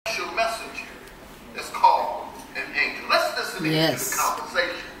listening to the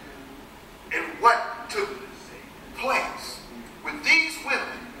conversation and what took place with these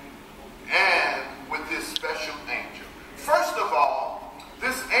women and with this special angel. First of all,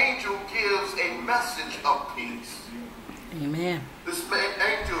 this angel gives a message of peace. Amen. This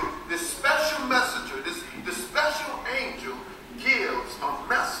angel, this special messenger, this special angel gives a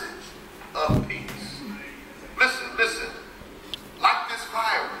message of peace. Listen. Like this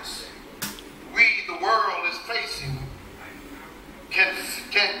virus, the world is facing, can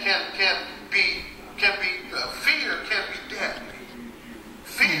be fear can be deadly.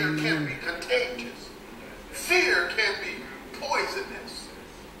 Fear can be contagious. Fear can be poisonous.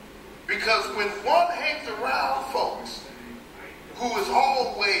 Because when one hangs around folks who is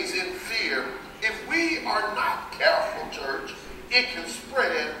always in fear, if we are not careful, church, it can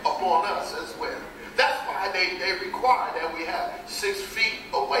spread upon us as well. That's why they require that we have 6 feet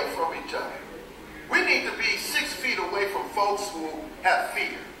away from each other. We need to be 6 feet away from folks who have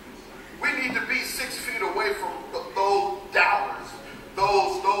fear. We need to be 6 feet away from those doubters,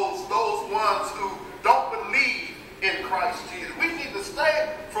 those ones who don't believe in Christ Jesus. We need to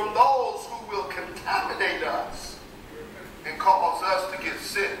stay from those who will contaminate us and cause us to get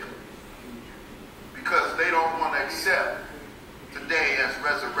sick because they don't want to accept today as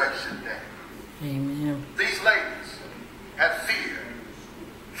Resurrection Day. Amen. These ladies had fear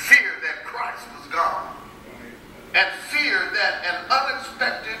that Christ was gone, and fear that an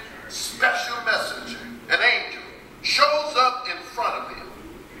unexpected special messenger, an angel, shows up in front of them.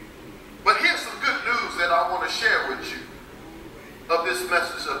 But here's some good news that I want to share with you of this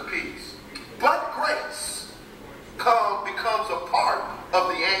message of peace. But grace becomes a part of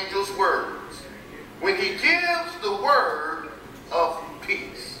the angel's words when he gives the word of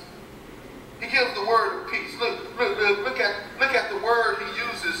peace. He gives the word of peace. Look at the word he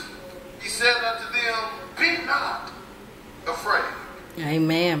uses. He said unto them, be not afraid.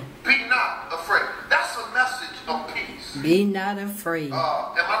 Amen. Be not afraid. That's a message of peace. Be not afraid. And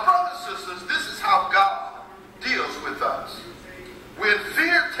my brothers and sisters, this is how God deals with us. When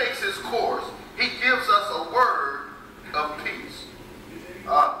fear takes its course, he gives us a word of peace.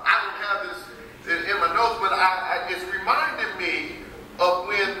 I don't have this in my notes, but it's reminding me of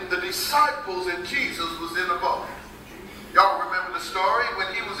when the disciples and Jesus was in the boat. Y'all remember the story when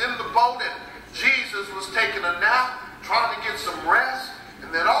he was in the boat and Jesus was taking a nap, trying to get some rest,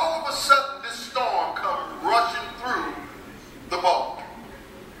 and then all of a sudden this storm comes rushing through the boat.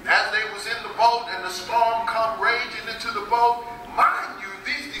 As they was in the boat and the storm come raging into the boat, mind you,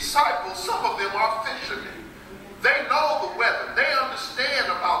 these disciples, some of them are fishermen. They know the weather. They understand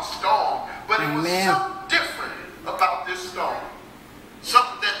about storm, but it was something different about this storm.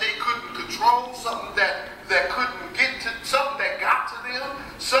 Something that they couldn't control, something that couldn't get to, something that got to them,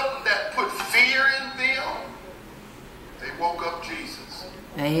 something that put fear in them. They woke up Jesus.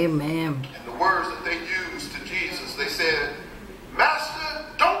 Amen. And the words that they used to Jesus, they said, Master,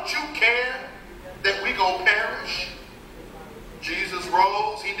 don't you care that we go perish? Jesus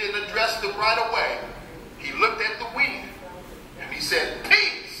rose. He didn't address them right away. He looked at the wind and he said,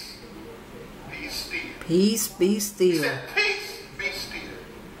 peace, be still. Peace, be still. He said, peace, be still.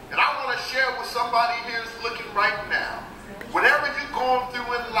 And I want to share with somebody here who's looking right now. Whatever you're going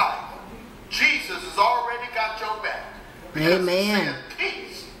through in life, Jesus has already got your back. Amen. He said,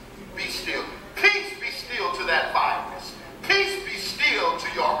 peace, be still. Peace be still to that virus. Peace be still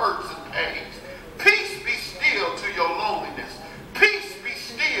to your hurts and pains. Peace be still to your loneliness. Peace be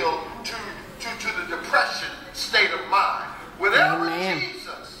still to the depression state of mind. Whatever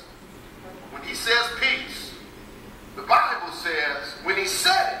Jesus, when he says peace, the Bible says when he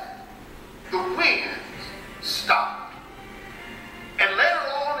said it, the winds stopped. And later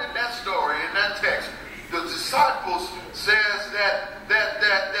on in that story, in that text, the disciples says that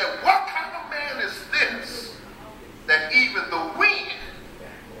what kind of man is this that even the wind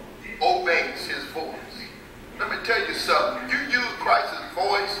obeys his voice? Let me tell you something. You use Christ's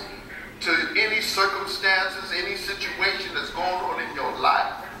voice to any circumstances, any situation that's going on in your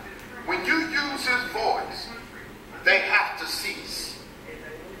life. When you use his voice, they have to cease.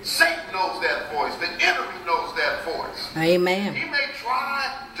 Satan knows that voice. The enemy knows that voice. Amen. He may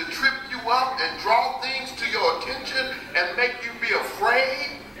try to trip you up and draw things to your attention and make you be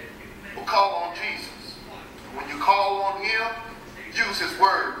afraid. But call on Jesus. When you call on him, use his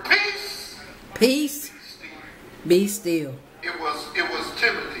word. Peace. Peace. Be still. It was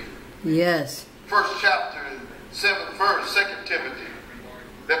Timothy. Yes. First chapter, 7th verse, 2 Timothy,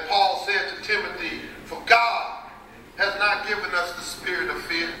 that Paul said to Timothy, for God has not given us the spirit of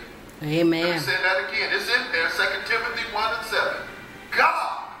fear. Amen. Let me say that again. It's in there, 2 Timothy 1 and 7.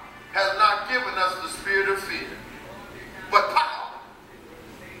 God has not given us the spirit of fear, but power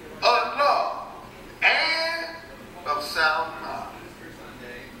of love and of sound mind.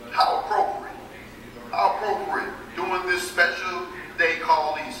 How appropriate. How appropriate during this special day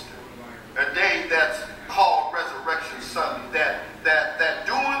called Easter. A day that's called Resurrection Sunday. That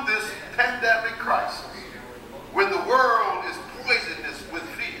during this pandemic crisis, when the world is poisonous with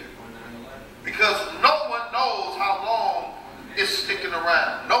fear, because no one knows how long it's sticking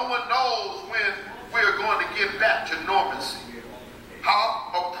around. No one knows when we're going to get back to normalcy.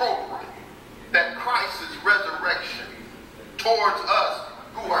 How appropriate that Christ's resurrection towards us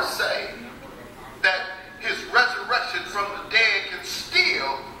who are saved, that his resurrection from the dead can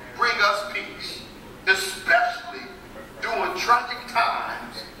still bring us peace, especially during tragic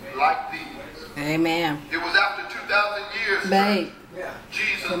times like these. Amen. It was after 2,000 years Babe.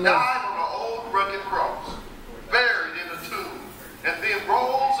 Jesus died on an old rugged cross, buried in a tomb, and then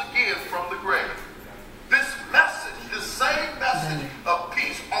rose again from the grave. This message, this same message of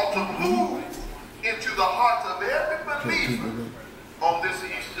peace ought to move into the hearts of every believer on this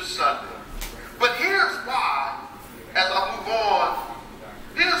Easter Sunday. But here's why, as I move on,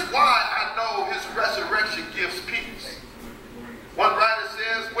 here's why I know his resurrection gives peace. One writer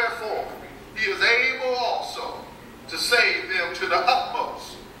says, wherefore, he is able also to save them to the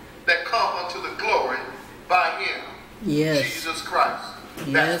utmost that come unto the glory by him, Yes. Jesus Christ.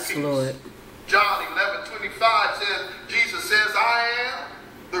 Yes, peace. Lord. John 11:25 says, Jesus says, I am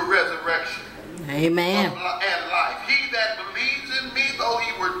the resurrection Amen. and life. He that believes in me, though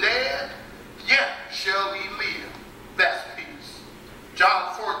he were dead, yet shall he live. That's peace.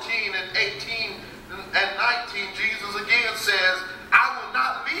 John 14:18 and 19, Jesus again says, I will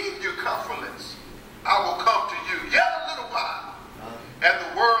not leave you comfortless. I will come to you yet a little while, and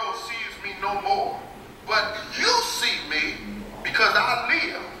the world sees me no more. But you see me because I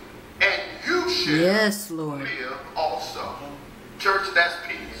live, and you shall Yes, Lord. live also. Church, that's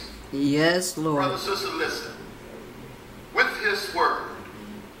peace. Yes, Brother, Lord. sister, listen. With his word,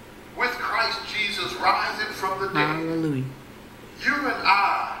 with Christ Jesus rising from the dead, Hallelujah. you and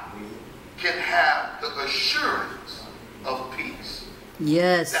I can have the assurance of peace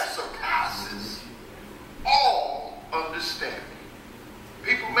Yes. that surpasses all understanding.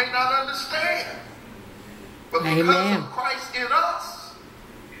 People may not understand, but because Amen. of Christ in us,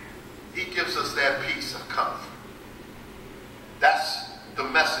 he gives us that peace of comfort. That's the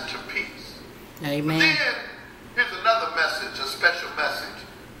message of peace. Amen. Then, here's another message, a special message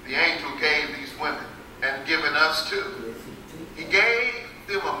the angel gave these women and given us too. He gave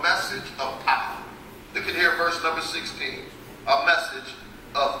them a message of power. Look at here, verse number 16. A message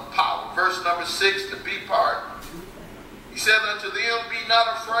of power. Verse number 6, the B part. He said unto them, be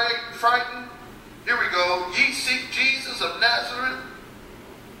not afraid, frightened. Here we go. Ye seek Jesus of Nazareth,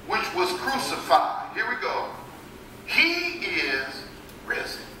 which was crucified. Here we go. He is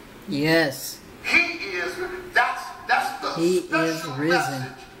risen. Yes. He is, that's the He is special risen.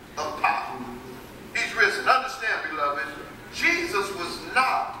 message of power. He's risen. Understand, beloved, Jesus was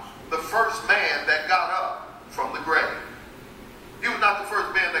not the first man that got up from the grave. He was not the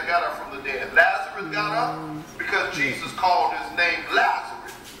first man that got up from the dead. Lazarus got up because Jesus called his name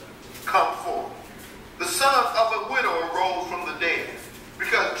Lazarus. Come forth. The son of a widow arose from the dead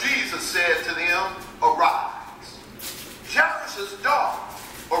because Jesus said to them, arise. Jairus' daughter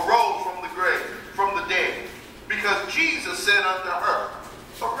arose from the grave, from the dead, because Jesus said unto her,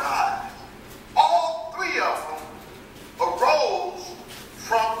 arise. All three of them arose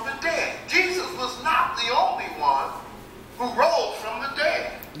from the dead. Jesus was not the only one who rose from the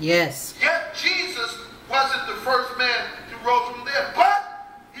dead. Yes. Yet Jesus wasn't the first man who rose from the dead, but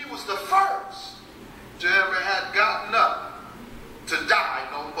he was the first to ever have gotten up to die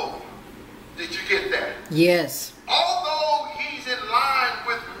no more. Did you get that? Yes. Although he's in line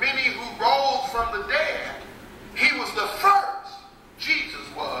with many who rose from the dead, he was the first, Jesus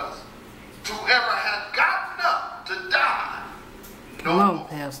was, to ever have gotten up to die no Come on, more.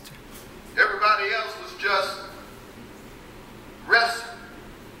 Pastor. Everybody else was just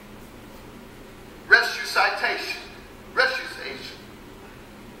resuscitation.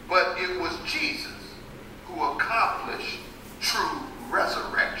 But it was Jesus who accomplished true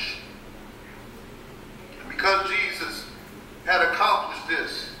resurrection. And because Jesus had accomplished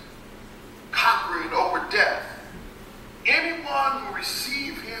this, conquering over death, anyone who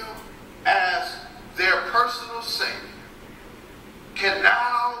received him as their personal Savior can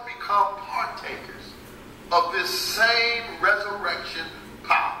now become partakers of this same resurrection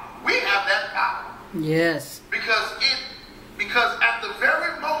power. We have that power. Yes. Because at the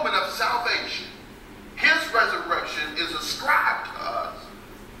very moment of salvation, his resurrection is ascribed to us,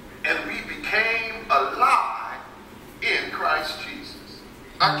 and we became alive in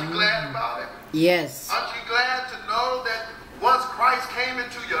Yes. Aren't you glad to know that once Christ came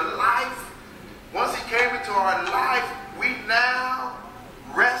into your life, once he came into our life, we now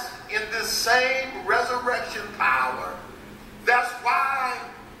rest in this same resurrection power. That's why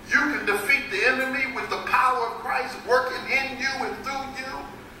you can defeat the enemy with the power of Christ working in you and through you.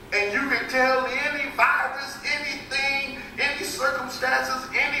 And you can tell any virus, anything, any circumstances,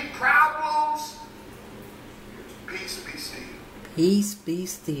 any problems, peace be still. Peace be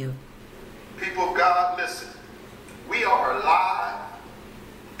still. People of God, listen. We are alive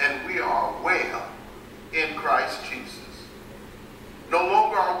and we are well in Christ Jesus. No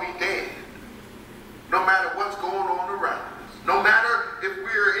longer are we dead. No matter what's going on around us. No matter if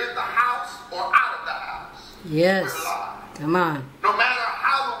we're in the house or out of the house. Yes. We're alive. Come on. No matter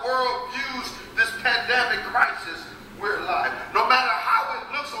how the world views this pandemic crisis, we're alive. No matter how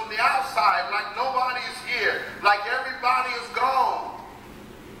it looks on the outside, like nobody is here, like everybody is gone,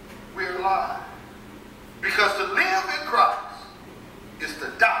 we're alive. Because to live in Christ is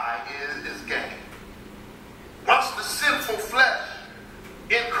to die is gain. Once the sinful flesh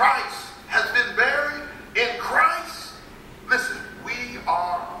in Christ has been buried, in Christ, listen, we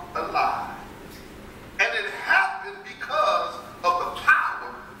are alive. And it happened because of the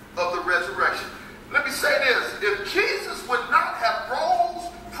power of the resurrection. Let me say this. If Jesus would not have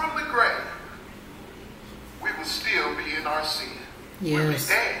rose from the grave, we would still be in our sin. Yes. We'd be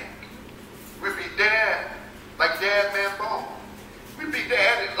dead. We'd be dead like dead man bones. We'd be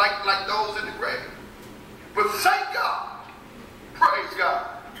dead like those in the grave. But thank God, praise God,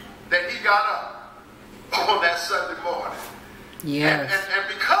 that he got up on that Sunday morning. Yes. And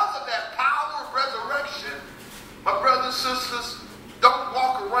because of that power of resurrection, my brothers and sisters, don't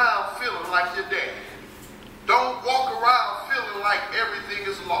walk around feeling like you're dead. Don't walk around feeling like everything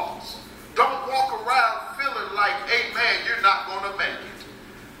is lost. Don't walk around feeling like, amen, you're not going to make it.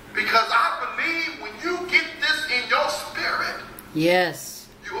 Because I believe when you get this in your spirit, Yes.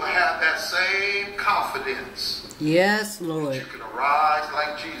 you will have that same confidence. Yes, That Lord. you can arise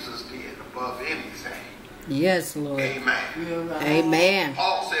like Jesus did above anything. Yes, Lord. Amen. Amen.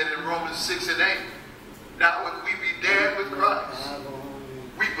 Paul said in Romans 6 and 8, now when we be dead with Christ,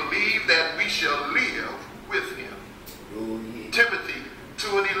 we believe that we shall live with him. Timothy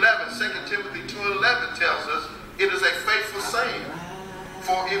 2 and 11, 2 Timothy 2 and 11 tells us it is a faithful saying.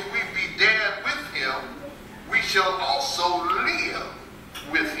 For if we be dead with him, we shall also live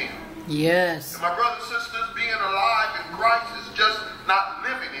with him. Yes. And my brothers and sisters, being alive in Christ is just not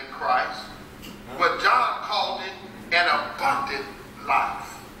living in Christ, but John called it an abundant life.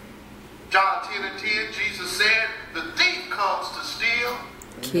 John 10 and 10, Jesus said, the thief comes to steal,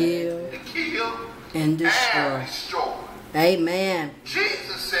 Kill to kill, and destroy. and destroy. Amen.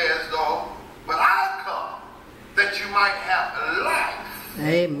 Jesus says, though, but I come that you might have life.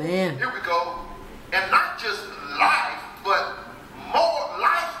 Amen. Here we go. And not just life, but more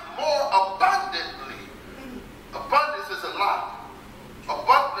life more abundantly. Abundance is a lot.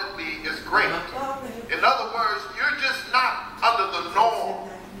 Abundantly is great. In other words, you're just not under the norm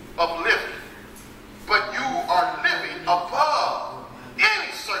of living, but you are living above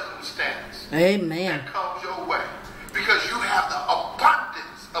any circumstance Amen. that comes your way. Because you have the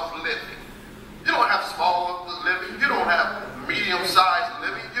abundance of living. You don't have small living. You don't have medium-sized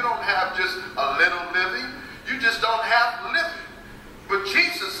living. You don't have just a little living. You just don't have living. But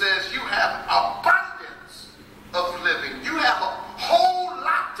Jesus says you have abundance of living. You have a whole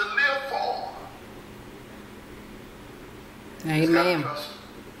lot to live for. You gotta Amen. trust him.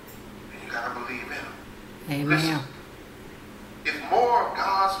 And you gotta believe in him. Amen. Listen, if more of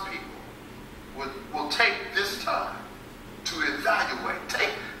God's people will take this time to evaluate, take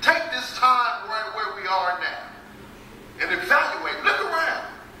this time where we are now and evaluate, look around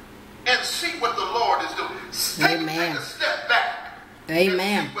and see what the Lord is doing. Take a step back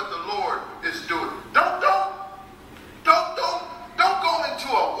Amen. and see what the Lord is doing. Don't go into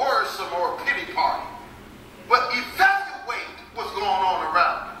a worrisome or a pity party, but evaluate what's going on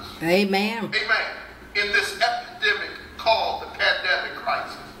around us. Amen. Amen. In this epidemic called the pandemic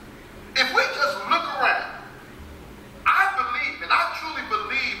crisis. If we just look around, I believe, and I truly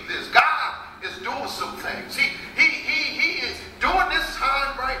believe this, God is doing some things. He is doing this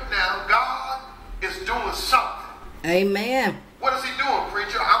time right now. God is doing something. Amen. What is he doing,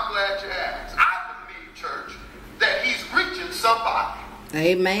 preacher? I'm glad you asked. I believe, church, that he's reaching somebody.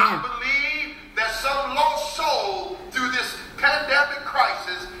 Amen. I believe that some lost soul through this pandemic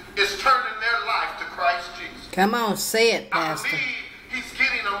crisis is turning their life to Christ Jesus. Come on, say it, I Pastor. believe he's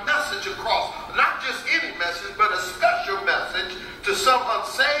getting a message across. Not just any message, but a special message to some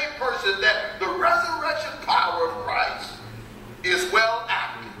unsaved person that the resurrection power of Christ is well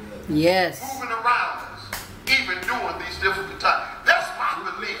active. Yes. Moving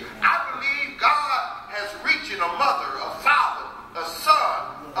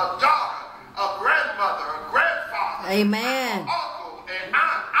a daughter, a grandmother, a grandfather, Amen. an uncle, and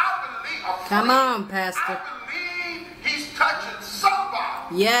aunt. I believe a Come friend. on, Pastor. I believe he's touching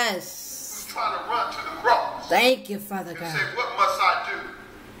somebody Yes. who's trying to run to the cross Thank you, Father and God. say, what must I do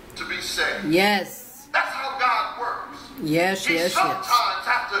to be saved? Yes. That's how God works. Yes, He yes, sometimes yes.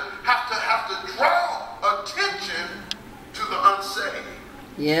 have to draw attention to the unsaved.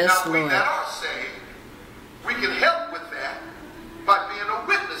 Yes, Now, we Lord. that are saved, we can help with that by being a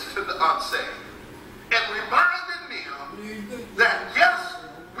witness to the unsaved and reminding them that yes,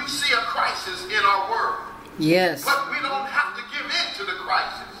 we see a crisis in our world, Yes. but we don't have to give in to the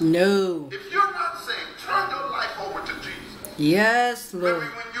crisis. No. If you're not saved, turn your life over to Jesus. Yes, Remember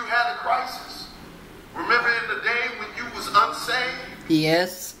Lord. when you had a crisis? Remember in the day when you was unsaved?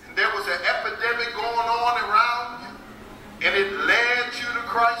 Yes. And there was an epidemic going on around you, and it led you to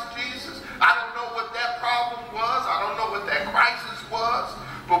Christ Jesus. I don't know what that problem was. I don't know what that crisis was.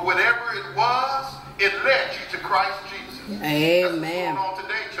 But whatever it was, it led you to Christ Jesus. Amen. That's what's going on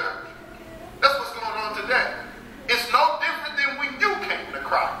today, church. That's what's going on today. It's no different than when you came to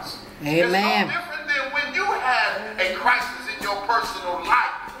Christ. Amen. It's no different than when you had a crisis in your personal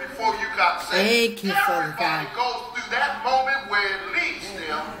life before you got saved. Thank you, Father Everybody God. goes through that moment where it leads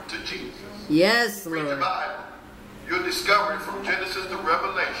them to Jesus. Yes, Read the Lord. Bible. You'll discover it from Genesis to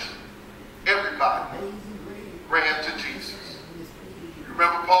Revelation. Everybody ran to Jesus. You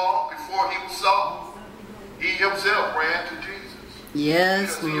remember Paul, before he was Saul, he himself ran to Jesus.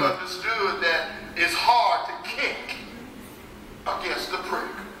 Yes, Because he Lord. understood that it's hard to kick against the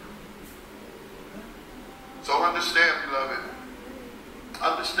prick. So understand, beloved.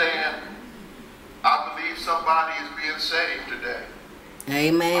 Understand, I believe somebody is being saved today.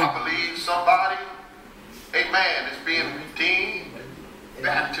 Amen. I believe somebody, amen, is being redeemed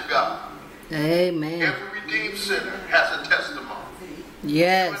back to God. Amen. Every redeemed sinner has a testimony. You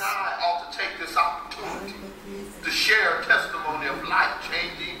Yes. and I ought to take this opportunity to share a testimony of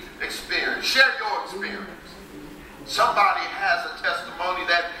life-changing experience. Share your experience. Somebody has a testimony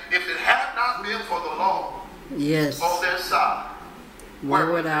that if it had not been for the Lord Yes. on their side,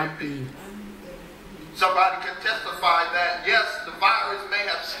 Where would they I be? Somebody can testify that, yes, the virus may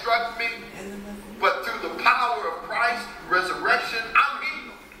have struck me, but through the power of Christ's resurrection, I'm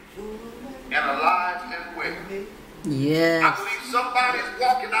healed and alive and well. I Yes. believe somebody's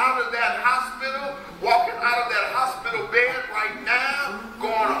walking out of that hospital bed right now,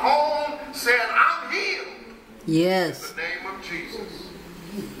 going home, saying, I'm healed in Yes. the name of Jesus.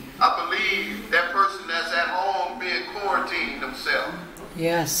 I believe that person that's at home being quarantined themselves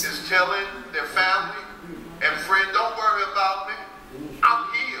Yes. is telling their family and friend, don't worry about me. I'm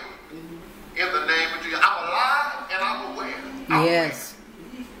healed in the name of Jesus. I'm alive and I'm aware. I'm Yes.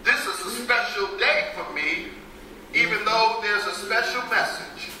 aware. This is a special day for me, even though there's a special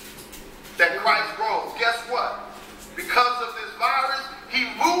message that Christ rose. Guess what? Because of this virus, he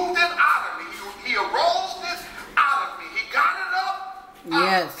moved it out of me. He arose it out of me. He got it up out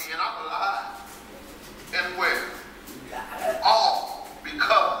Yes. of me, and I'm alive and well. All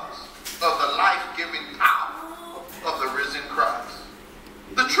because of the life-giving power of the risen Christ.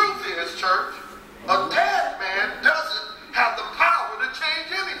 The truth is, church, a dead man doesn't have the power to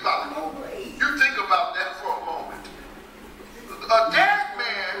change anybody. You think about that for a moment. A dead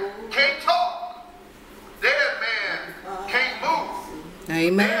man can't talk. Dead man can't move.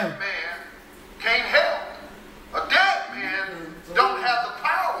 Amen. Dead man can't help. A dead man don't have the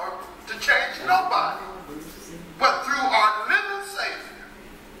power to change nobody. But through our living Savior,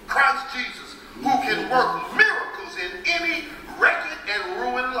 Christ Jesus, who can work miracles in any wrecked and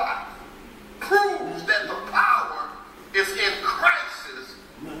ruined life, proves that the power is in Christ's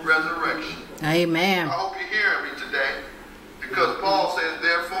resurrection. Amen. I hope you're hearing me today, because Paul says,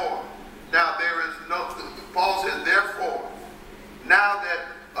 therefore, now there is no, Paul says, therefore, now that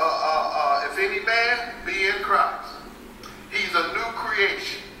if any man be in Christ, he's a new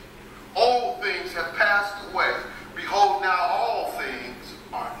creation. Old things have passed away. Behold, now all things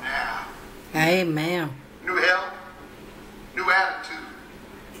are now. Amen. New health, new attitude,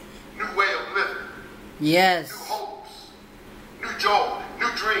 new way of living, new Yes. hopes, new joy, new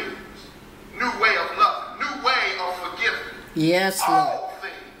dreams, new way of loving, new way of forgiving. Yes, Lord. All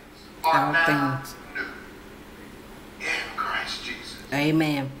things are All now things. new in Christ Jesus.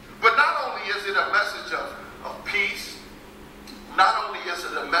 Amen. But not only is it a message of peace, not only is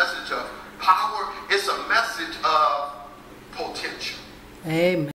it a message of power, it's a message of potential. Amen.